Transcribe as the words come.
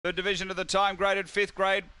Third division of the time graded 5th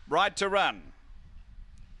grade, right to run.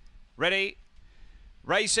 Ready,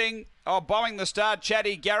 racing. Oh, bombing the start,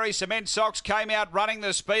 Chatty Gary. Cement Socks came out running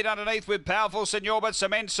the speed underneath with Powerful Senor, but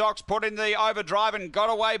Cement Socks put in the overdrive and got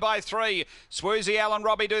away by 3. Swoozy, Alan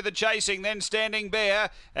Robbie do the chasing, then Standing Bear.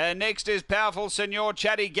 Next is Powerful Senor,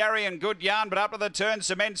 Chatty Gary and Good Yarn, but up to the turn,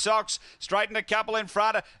 Cement Socks straightened a couple in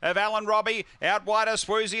front of Alan Robbie. Out wider,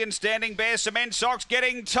 Swoozy and Standing Bear. Cement Socks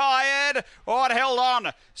getting tired. Oh, it held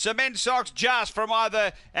on. Cement Socks just from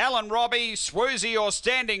either Alan Robbie, Swoozy or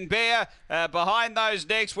Standing Bear. Behind those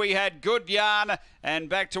next we had Good Yarn, and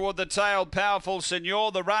back toward the tail, Powerful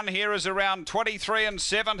Senor. The run here is around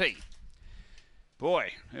 23.70.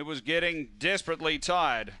 Boy, it was getting desperately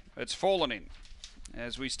tired. It's fallen in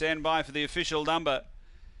as we stand by for the official number.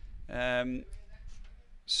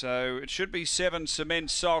 So it should be 7 Cement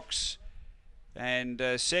Socks, and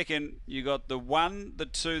second you got the 1, the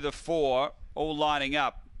 2, the 4 all lining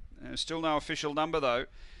up. Still no official number though.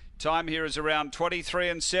 Time here is around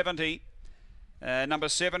 23.70. Number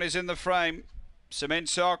 7 is in the frame. Cement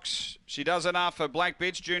Socks. She does enough for Black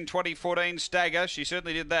Bitch, June 2014 Stagger. She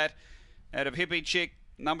certainly did that. Out of Hippie Chick,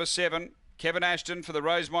 number 7. Kevin Ashton for the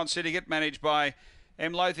Rosemont Syndicate, managed by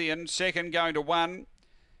M. Lothian. Second going to 1,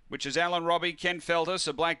 which is Alan Robbie, Ken Feltus,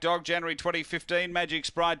 a Black Dog, January 2015. Magic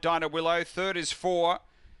Sprite, Dinah Willow. Third is 4.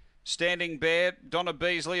 Standing Bear, Donna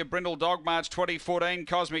Beasley, a Brindle Dog, March 2014.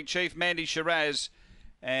 Cosmic Chief, Mandy Shiraz.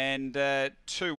 And 2.